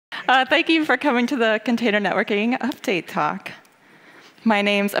Thank you for coming to the Container Networking Update Talk. My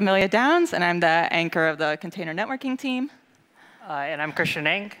name's Amelia Downs, and I'm the anchor of the Container Networking team. And I'm Christian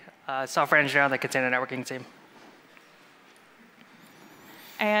Eng, software engineer on the Container Networking team.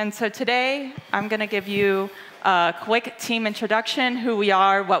 And so today, I'm going to give you a quick team introduction, who we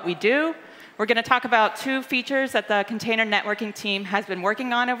are, what we do. We're going to talk about two features that the Container Networking team has been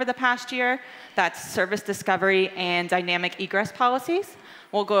working on over the past year. That's service discovery and dynamic egress policies.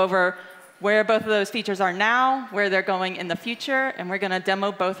 We'll go over where both of those features are now, where they're going in the future, and we're going to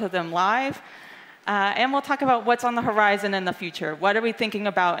demo both of them live. And we'll talk about what's on the horizon in the future. What are we thinking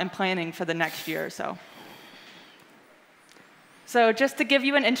about and planning for the next year or so? So just to give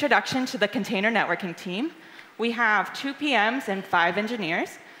you an introduction to the Container Networking team, we have 2 PMs and 5 engineers.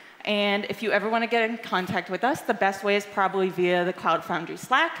 And if you ever want to get in contact with us, the best way is probably via the Cloud Foundry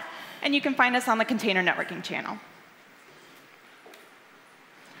Slack. And you can find us on the Container Networking channel.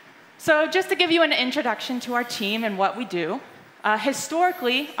 So just to give you an introduction to our team and what we do,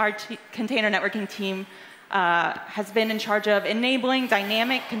 historically, our Container Networking team has been in charge of enabling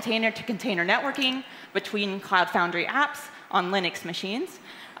dynamic container-to-container networking between Cloud Foundry apps on Linux machines,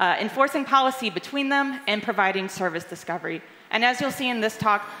 enforcing policy between them, and providing service discovery. And as you'll see in this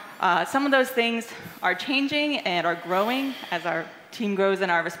talk, some of those things are changing and are growing as our team grows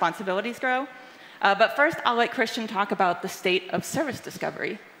and our responsibilities grow. But first, I'll let Christian talk about the state of service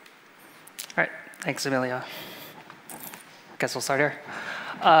discovery. All right, thanks, Amelia. I guess we'll start here.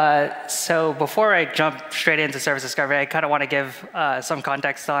 So before I jump straight into service discovery, I kind of want to give some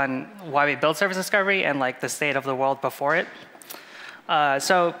context on why we built service discovery and like the state of the world before it.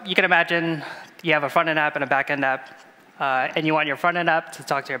 So you can imagine you have a front-end app and a back-end app, and you want your front-end app to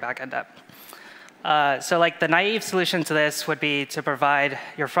talk to your back-end app. So like the naive solution to this would be to provide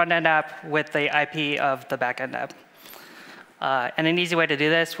your front-end app with the IP of the back-end app. And an easy way to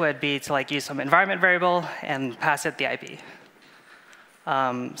do this would be to like use some environment variable and pass it the IP.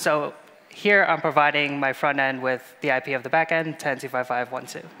 So here I'm providing my front end with the IP of the back end,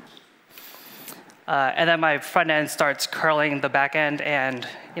 10.255.1.2. And then my front end starts curling the back end, and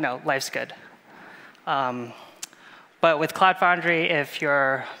life's good. But with Cloud Foundry, if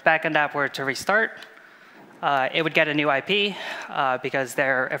your backend app were to restart, it would get a new IP because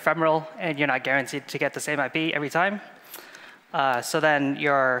they're ephemeral, and you're not guaranteed to get the same IP every time. So then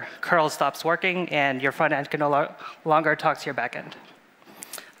your curl stops working, and your front end can no longer talk to your backend,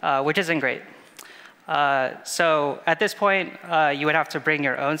 which isn't great. So at this point, you would have to bring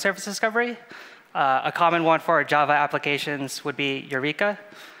your own service discovery. A common one for Java applications would be Eureka.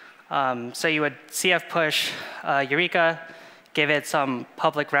 So you would CF push Eureka, give it some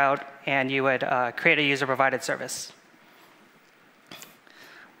public route, and you would create a user-provided service.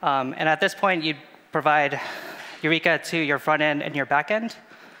 And at this point, you'd provide Eureka to your front end and your back end,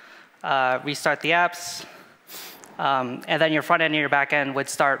 restart the apps, and then your front end and your back end would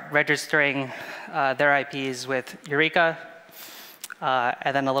start registering their IPs with Eureka.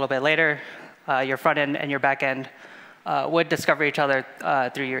 And then a little bit later, your front end and your back end would discover each other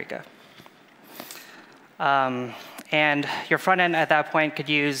through Eureka. And your front end at that point could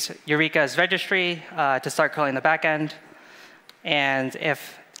use Eureka's registry to start calling the back end. And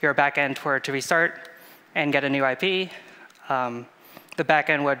if your back end were to restart and get a new IP, the back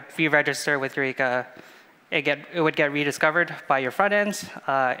end would re-register with Eureka. It would get rediscovered by your front end,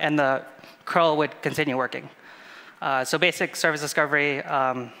 and the curl would continue working. So basic service discovery,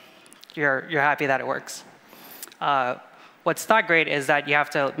 you're happy that it works. What's not great is that you have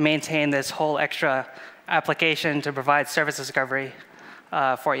to maintain this whole extra application to provide service discovery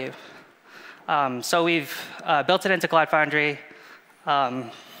for you. So we've built it into Cloud Foundry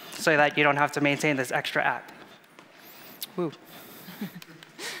so that you don't have to maintain this extra app. Woo.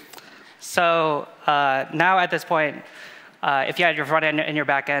 So now at this point, if you had your front end and your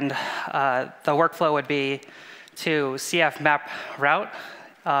back end, the workflow would be to CF map route,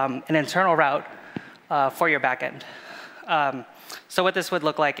 an internal route for your back end. So what this would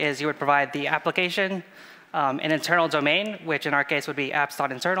look like is you would provide the application, an internal domain, which in our case would be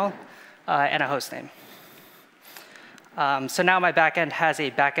apps.internal, and a host name. So now my backend has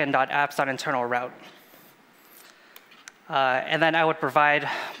a backend.apps.internal route. And then I would provide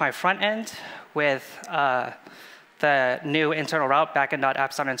my front end with the new internal route,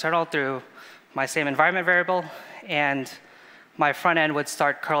 backend.apps.internal, through my same environment variable. And my front end would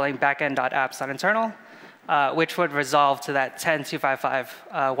start curling backend.apps.internal, which would resolve to that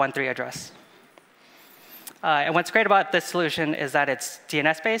 10.255.1.3 address. And what's great about this solution is that it's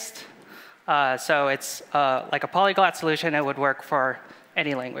DNS-based. So it's like a Polyglot solution. It would work for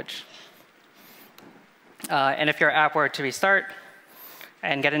any language. And if your app were to restart,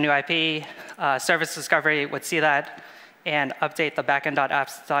 and get a new IP, service discovery would see that and update the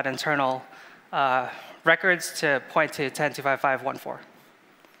backend.apps.internal records to point to 10.255.1.4.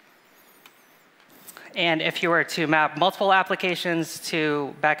 And if you were to map multiple applications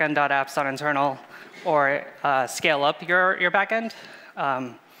to backend.apps.internal or scale up your backend,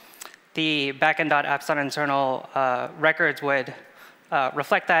 the backend.apps.internal records would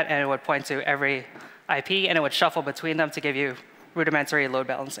reflect that, and it would point to every IP, and it would shuffle between them to give you rudimentary load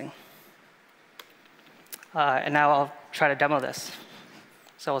balancing. And now I'll try to demo this.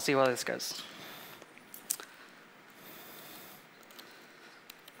 So we'll see where this goes.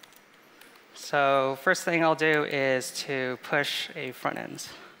 So first thing I'll do is to push a front end.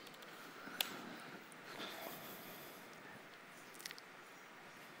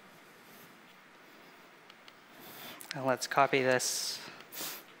 And let's copy this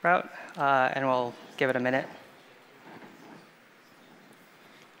route, and we'll give it a minute.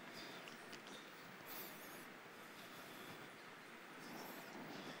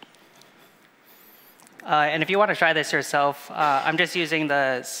 And if you want to try this yourself, I'm just using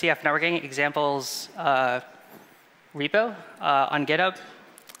the CF networking examples repo on GitHub.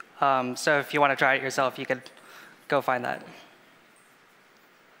 So if you want to try it yourself, you could go find that.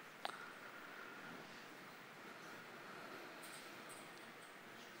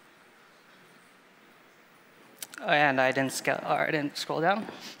 And I didn't scroll down,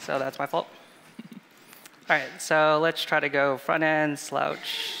 so that's my fault. All right, so let's try to go front end /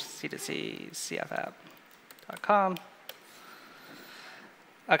 C2C cfapp.com.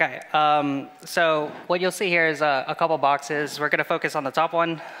 OK, so what you'll see here is a couple boxes. We're going to focus on the top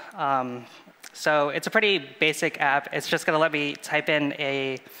one. So it's a pretty basic app. It's just going to let me type in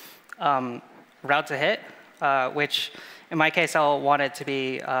a route to hit, which in my case, I'll want it to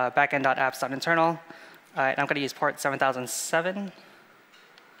be backend.apps.internal. And I'm going to use port 7007.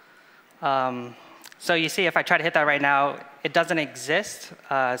 So you see, if I try to hit that right now, it doesn't exist.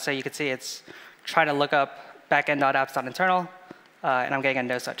 So you can see it's trying to look up backend.apps.internal, and I'm getting a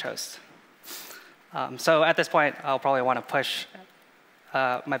no such host. So at this point, I'll probably want to push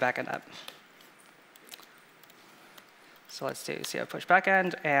my backend app. So let's do cf push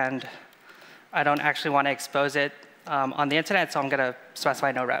backend, and I don't actually want to expose it on the internet, so I'm going to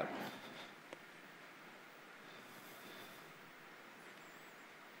specify no route.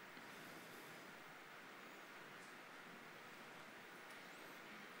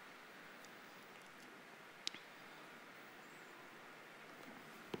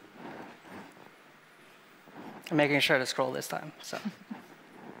 I'm making sure to scroll this time. So.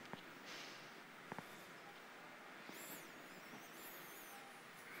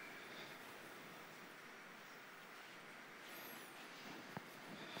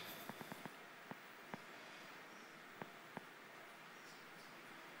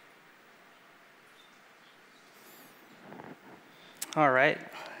 All right,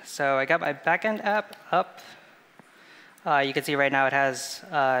 so I got my backend app up. You can see right now it has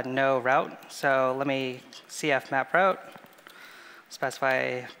no route. So let me cf map route,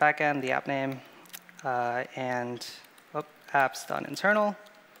 specify backend, the app name, and apps.internal,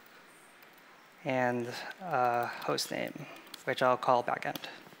 and host name, which I'll call backend.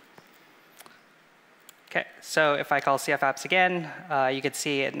 OK, so if I call cf apps again, you can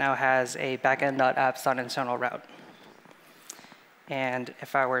see it now has a backend.apps.internal route. And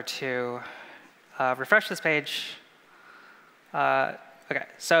if I were to refresh this page, OK,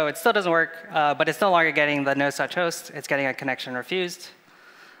 so it still doesn't work, but it's no longer getting the no such host. It's getting a connection refused.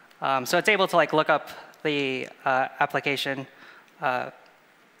 So it's able to look up the application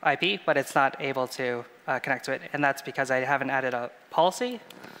IP, but it's not able to connect to it. And that's because I haven't added a policy.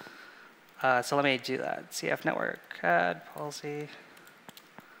 So let me do that. CF network add policy.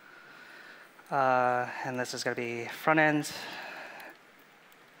 And this is going to be front end.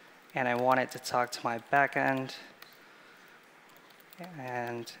 And I want it to talk to my backend.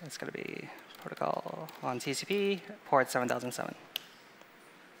 And it's going to be protocol on TCP, port 7007.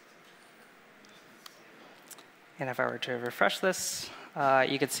 And if I were to refresh this,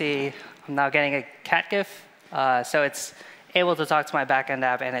 you can see I'm now getting a cat GIF. So it's able to talk to my backend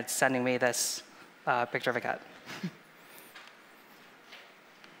app, and it's sending me this picture of a cat.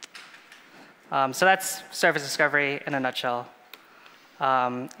 So that's service discovery in a nutshell.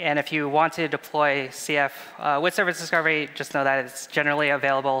 And if you want to deploy CF with service discovery, just know that it's generally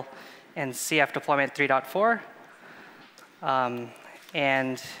available in CF deployment 3.4.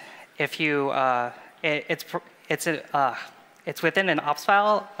 And if you, it's within an ops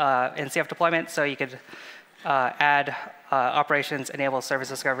file in CF deployment, so you could add operations enable service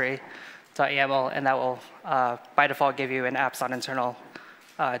discovery.yaml, and that will by default give you an apps.internal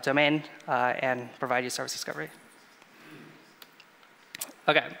domain and provide you service discovery.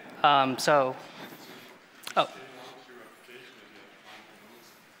 OK, so, oh.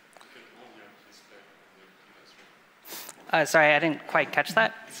 Sorry, I didn't quite catch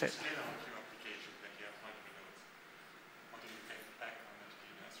that. So,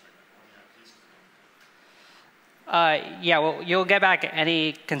 yeah, well, you'll get back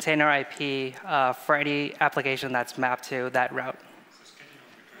any container IP for any application that's mapped to that route.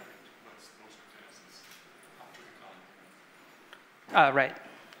 Right.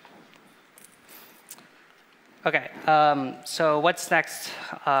 OK, so what's next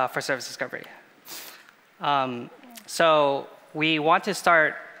for service discovery? So we want to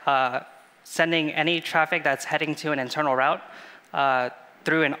start sending any traffic that's heading to an internal route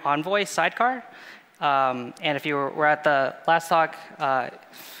through an Envoy sidecar. And if you were at the last talk,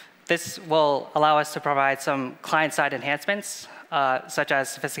 this will allow us to provide some client-side enhancements, such as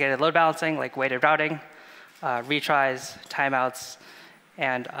sophisticated load balancing, like weighted routing, retries, timeouts,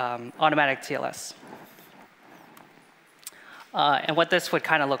 and automatic TLS. And what this would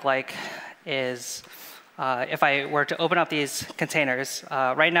kind of look like is if I were to open up these containers,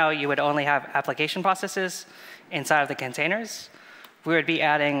 right now you would only have application processes inside of the containers. We would be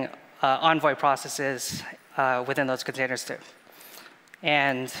adding Envoy processes within those containers too.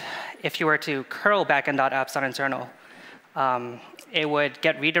 And if you were to curl backend.apps.internal, it would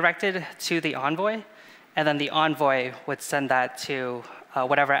get redirected to the Envoy, and then the Envoy would send that to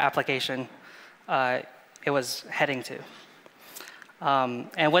whatever application it was heading to.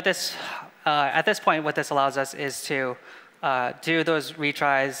 And what this, at this point, what this allows us is to do those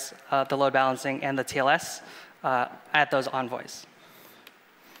retries, the load balancing, and the TLS at those envoys.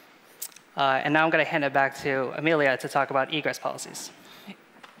 And now I'm going to hand it back to Amelia to talk about egress policies.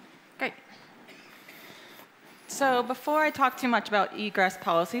 Great. So before I talk too much about egress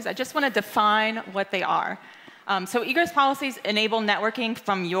policies, I just want to define what they are. So egress policies enable networking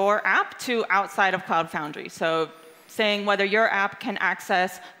from your app to outside of Cloud Foundry. So saying whether your app can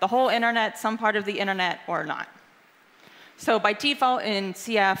access the whole internet, some part of the internet, or not. So by default in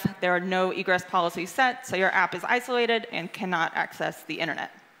CF, there are no egress policies set, so your app is isolated and cannot access the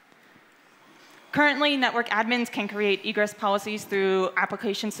internet. Currently, network admins can create egress policies through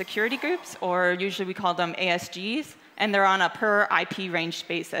application security groups, or usually we call them ASGs, and they're on a per IP range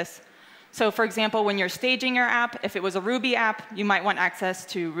basis. So for example, when you're staging your app, if it was a Ruby app, you might want access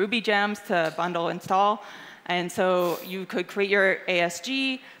to Ruby gems to bundle install. And so you could create your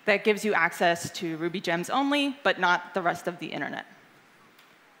ASG that gives you access to Ruby gems only, but not the rest of the internet.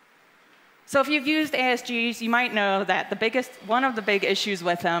 So if you've used ASGs, you might know that one of the big issues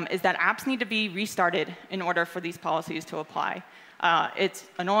with them is that apps need to be restarted in order for these policies to apply. It's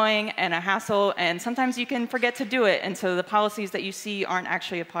annoying and a hassle, and sometimes you can forget to do it, and so the policies that you see aren't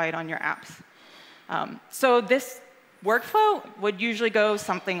actually applied on your apps. So this workflow would usually go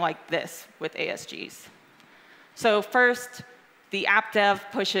something like this with ASGs. So first, the app dev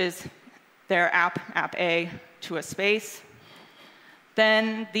pushes their app A, to a space.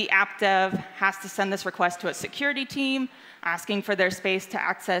 Then the app dev has to send this request to a security team, asking for their space to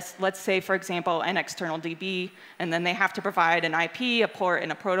access, let's say, for example, an external DB. And then they have to provide an IP, a port,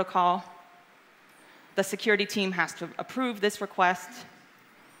 and a protocol. The security team has to approve this request.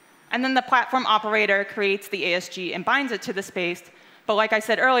 And then the platform operator creates the ASG and binds it to the space. But like I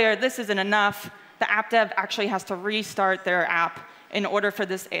said earlier, this isn't enough. The app dev actually has to restart their app in order for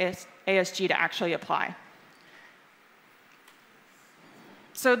this ASG to actually apply.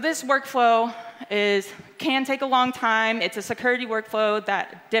 So this workflow can take a long time. It's a security workflow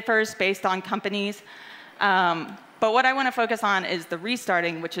that differs based on companies. But what I want to focus on is the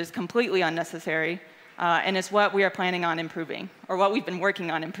restarting, which is completely unnecessary, and is what we are planning on improving, or what we've been working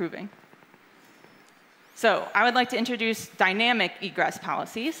on improving. So I would like to introduce dynamic egress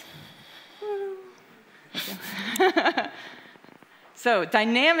policies. So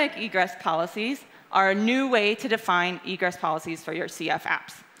dynamic egress policies are a new way to define egress policies for your CF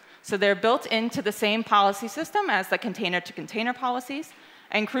apps. So they're built into the same policy system as the container-to-container policies.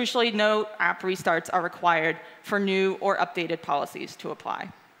 And crucially, no app restarts are required for new or updated policies to apply.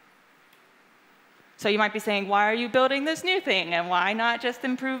 So you might be saying, why are you building this new thing? And why not just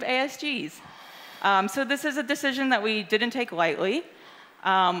improve ASGs? So this is a decision that we didn't take lightly.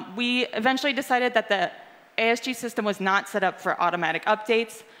 We eventually decided that the ASG system was not set up for automatic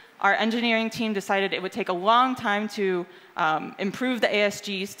updates. Our engineering team decided it would take a long time to improve the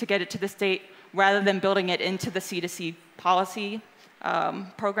ASGs to get it to the state rather than building it into the C2C policy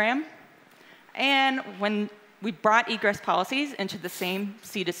program. And when we brought egress policies into the same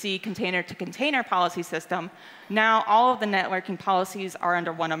C2C container-to-container policy system. Now all of the networking policies are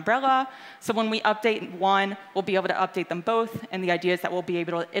under one umbrella. So when we update one, we'll be able to update them both. And the idea is that we'll be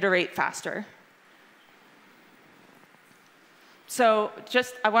able to iterate faster. So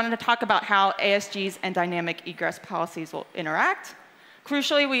I wanted to talk about how ASGs and dynamic egress policies will interact.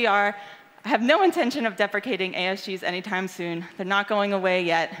 Crucially, we have no intention of deprecating ASGs anytime soon. They're not going away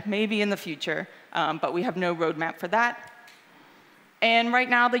yet, maybe in the future, but we have no roadmap for that. And right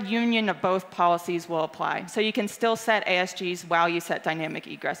now, the union of both policies will apply. So you can still set ASGs while you set dynamic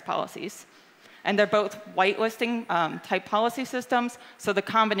egress policies. And they're both whitelisting type policy systems, so the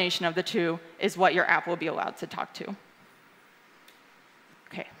combination of the two is what your app will be allowed to talk to.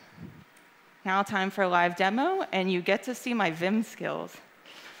 OK. Now time for a live demo, and you get to see my Vim skills.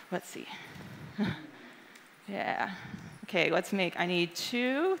 Let's see. Yeah. OK, I need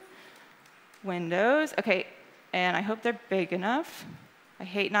 2 windows. OK, and I hope they're big enough. I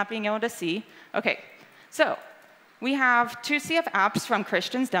hate not being able to see. OK, so we have 2 CF apps from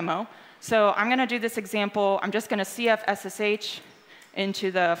Christian's demo. So I'm going to do this example. I'm just going to CF SSH into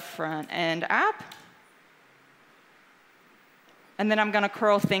the front end app. And then I'm going to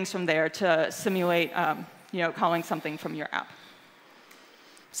curl things from there to simulate calling something from your app.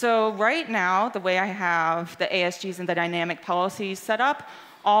 So right now, the way I have the ASGs and the dynamic policies set up,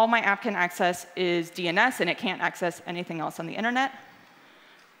 all my app can access is DNS, and it can't access anything else on the internet.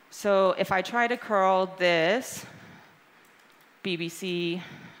 So if I try to curl this BBC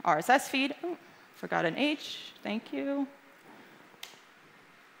RSS feed, oh, forgot an H, thank you.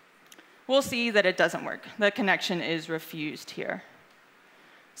 We'll see that it doesn't work. The connection is refused here.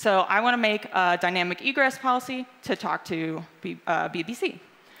 So I want to make a dynamic egress policy to talk to BBC.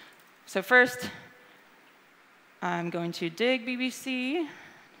 So first, I'm going to dig BBC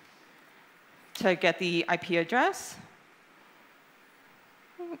to get the IP address.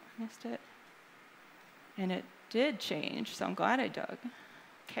 Oh, I missed it. And it did change, so I'm glad I dug.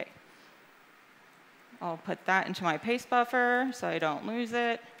 OK. I'll put that into my paste buffer so I don't lose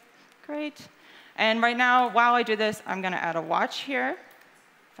it. Great. And right now, while I do this, I'm going to add a watch here,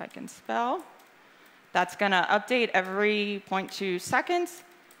 if I can spell. That's going to update every 0.2 seconds.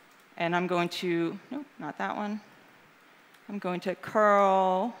 And I'm going to, nope, not that one. I'm going to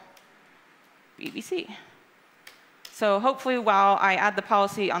curl BBC. So hopefully, while I add the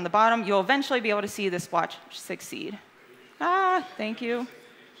policy on the bottom, you'll eventually be able to see this watch succeed. Ah, thank you.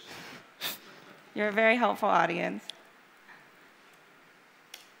 You're a very helpful audience.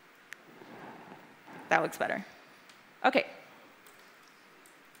 That looks better. OK.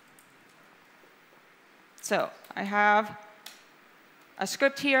 So I have a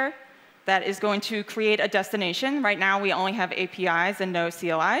script here that is going to create a destination. Right now, we only have APIs and no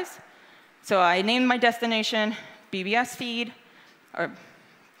CLIs. So I named my destination BBS feed. Or,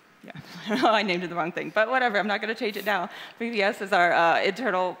 yeah, I named it the wrong thing. But whatever, I'm not going to change it now. BBS is our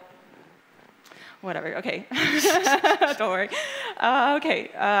internal whatever, OK. Don't worry.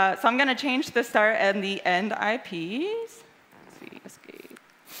 OK, so I'm going to change the start and the end IPs. Let's see, escape.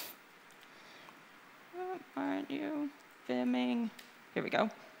 Oh, aren't you Vimming? Here we go.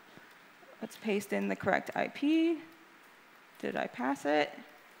 Let's paste in the correct IP. Did I pass it?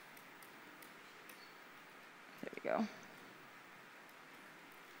 There we go.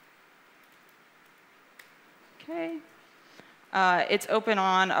 OK. It's open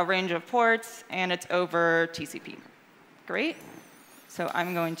on a range of ports, and it's over TCP. Great. So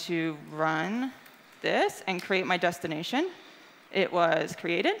I'm going to run this and create my destination. It was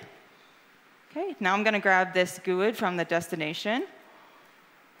created. OK, now I'm going to grab this GUID from the destination.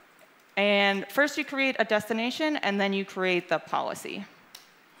 And first, you create a destination, and then you create the policy.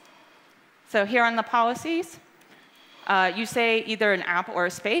 So here on the policies, you say either an app or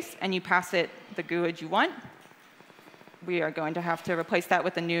a space, and you pass it the GUID you want. We are going to have to replace that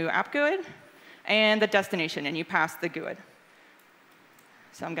with a new app GUID, and the destination, and you pass the GUID.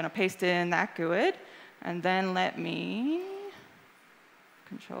 So I'm going to paste in that GUID, and then let me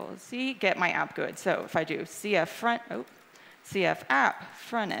Control-Z, get my app GUID. So if I do CF app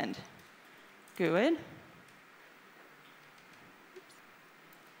front end GUID,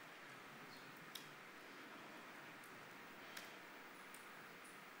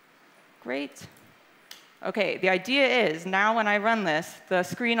 great. OK, the idea is now when I run this, the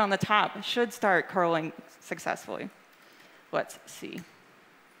screen on the top should start curling successfully. Let's see.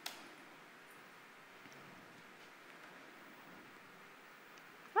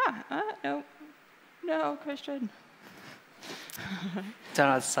 No. No, Christian. Don't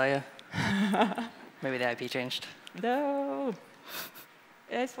know what to tell you. Maybe the IP changed. No.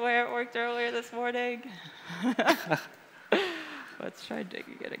 I swear it worked earlier this morning. Let's try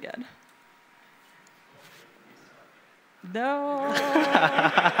digging it again. No,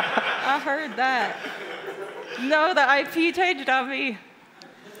 I heard that. No, the IP changed on me.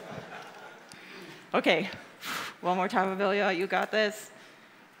 Okay, one more time, Amelia, you got this.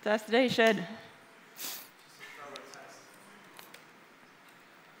 Destination.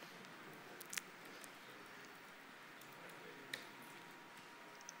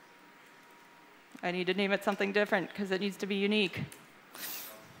 I need to name it something different because it needs to be unique.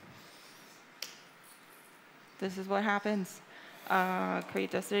 This is what happens.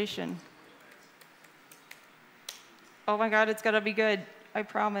 Create destination. Oh my God, it's gonna be good. I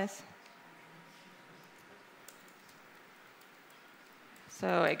promise.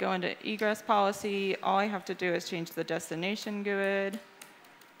 So I go into egress policy. All I have to do is change the destination GUID.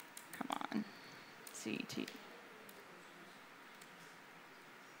 Come on, CT.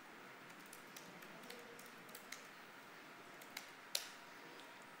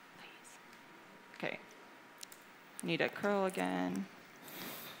 Okay, need a curl again.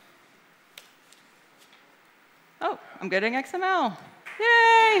 Oh, I'm getting XML.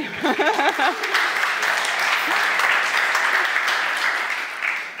 Yay!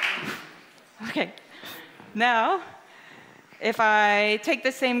 Okay, now, if I take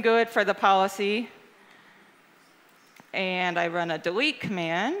the same GUID for the policy and I run a delete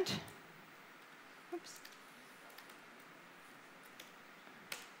command, oops,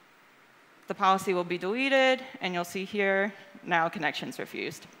 the policy will be deleted, and you'll see here, now connections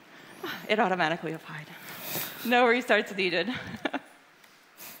refused. It automatically applied. No restarts needed.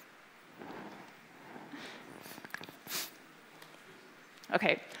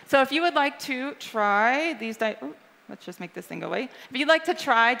 Okay, so if you would like to try these, let's just make this thing go away. If you'd like to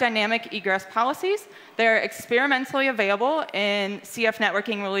try dynamic egress policies, they're experimentally available in CF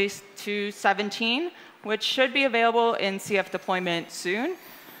Networking Release 2.17, which should be available in CF deployment soon.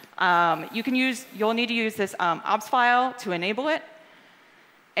 You'll need to use this ops file to enable it.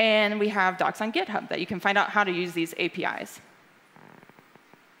 And we have docs on GitHub that you can find out how to use these APIs.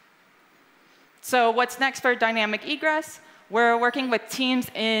 So what's next for dynamic egress? We're working with teams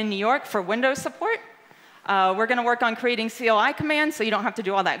in New York for Windows support. We're going to work on creating CLI commands so you don't have to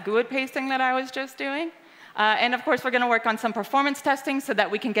do all that GUID pasting that I was just doing. And of course, we're going to work on some performance testing so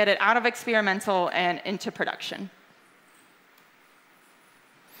that we can get it out of experimental and into production.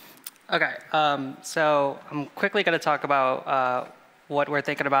 OK, so I'm quickly going to talk about what we're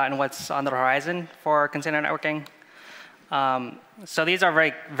thinking about and what's on the horizon for container networking. So these are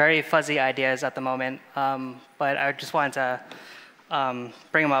very, very fuzzy ideas at the moment, but I just wanted to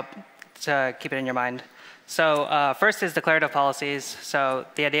bring them up to keep it in your mind. So first is declarative policies. So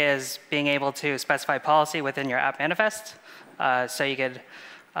the idea is being able to specify policy within your app manifest. So you could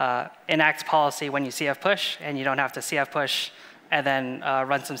enact policy when you CF push, and you don't have to CF push and then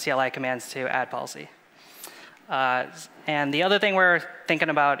run some CLI commands to add policy. And the other thing we're thinking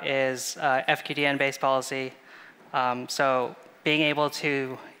about is FQDN-based policy. So being able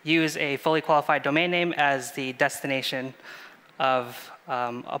to use a fully qualified domain name as the destination of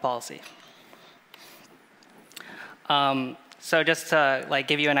a policy. So just to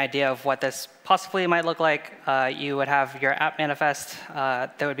give you an idea of what this possibly might look like, you would have your app manifest.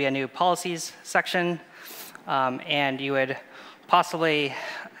 There would be a new policies section, and you would possibly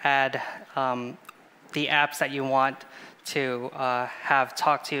add the apps that you want to have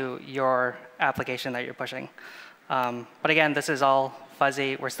talk to your application that you're pushing. But again, this is all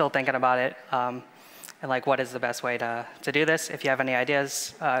fuzzy. We're still thinking about it, and what is the best way to do this. If you have any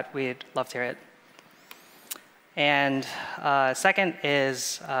ideas, we'd love to hear it. And second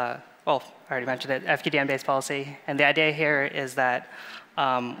is, well, I already mentioned it, FQDN-based policy. And the idea here is that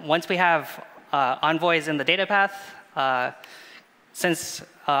once we have envoys in the data path, since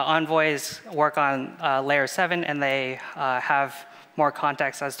envoys work on layer 7 and they have more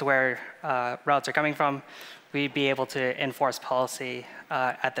context as to where routes are coming from, we'd be able to enforce policy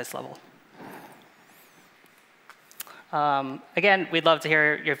at this level. Again, we'd love to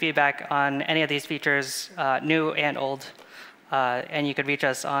hear your feedback on any of these features, new and old. And you could reach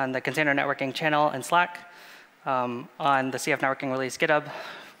us on the Container Networking channel in Slack, on the CF Networking Release GitHub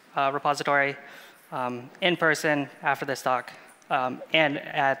repository, in person after this talk, and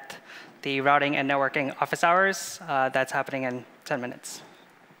at the Routing and Networking office hours. That's happening in 10 minutes.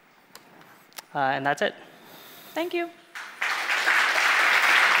 And that's it. Thank you.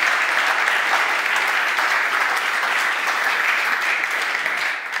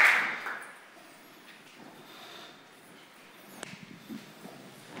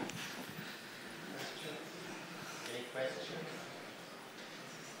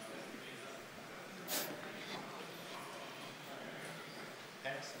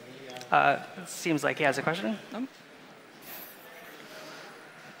 Seems like he has a question.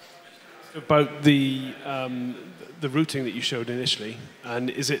 About the routing that you showed initially, and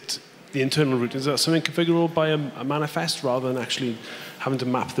is it the internal route? Is that something configurable by a manifest rather than actually having to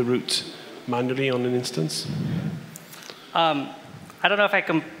map the route manually on an instance? I don't know if I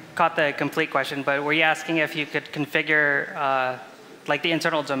caught the complete question, but were you asking if you could configure like the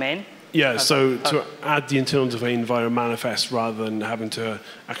internal domain? Yeah, so to add the internal domain via a manifest rather than having to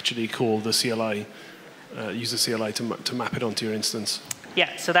actually call the CLI, use the CLI to map it onto your instance.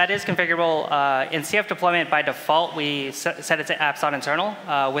 Yeah, so that is configurable. In CF deployment, by default, we set it to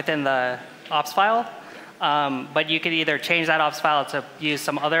apps.internal within the ops file. But you could either change that ops file to use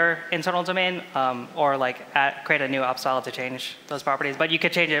some other internal domain, or like create a new ops file to change those properties. But you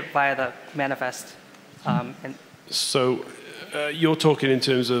could change it via the manifest. So you're talking in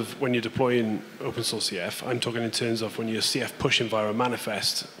terms of when you're deploying open source CF. I'm talking in terms of when you're CF pushing via a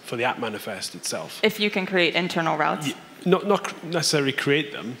manifest for the app manifest itself. If you can create internal routes. Yeah, not necessarily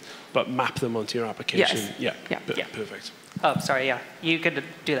create them, but map them onto your application. Yes. Yeah. Perfect. Oh, sorry, yeah. You could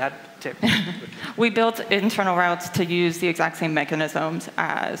do that too. We built internal routes to use the exact same mechanisms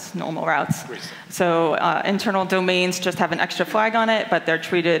as normal routes. Great. So internal domains just have an extra flag on it, but they're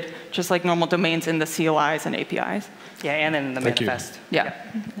treated just like normal domains in the CLIs and APIs. Yeah, and in the manifest. Yeah,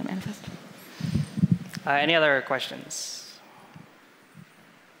 the manifest. Any other questions?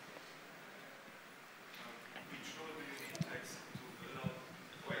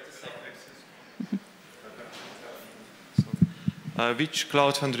 Which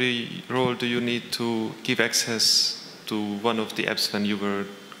Cloud Foundry role do you need to give access to one of the apps when you were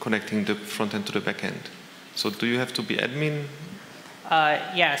connecting the front end to the back end? So do you have to be admin?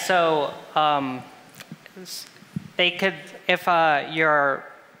 Yeah, so they could, if your,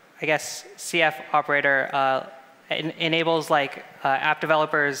 I guess, CF operator enables like app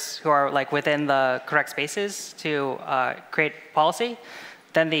developers who are like within the correct spaces to create policy,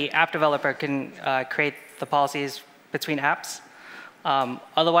 then the app developer can create the policies between apps.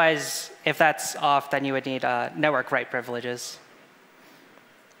 Otherwise, if that's off, then you would need network write privileges.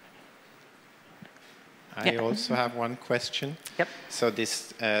 I also have one question. Yep. So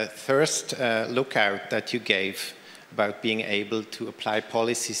this first lookout that you gave about being able to apply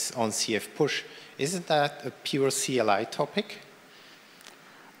policies on CF push, isn't that a pure CLI topic?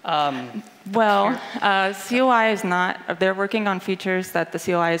 Well, CLI is not, they're working on features that the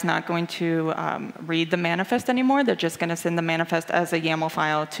CLI is not going to read the manifest anymore. They're just going to send the manifest as a YAML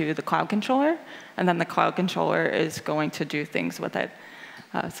file to the cloud controller, and then the cloud controller is going to do things with it.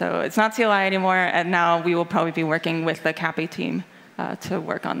 So it's not CLI anymore, and now we will probably be working with the CAPI team to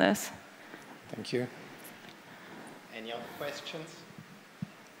work on this. Thank you. Any other questions?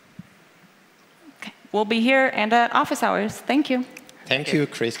 Okay. We'll be here and at office hours. Thank you. Thank you,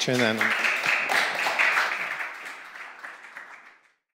 Christian. And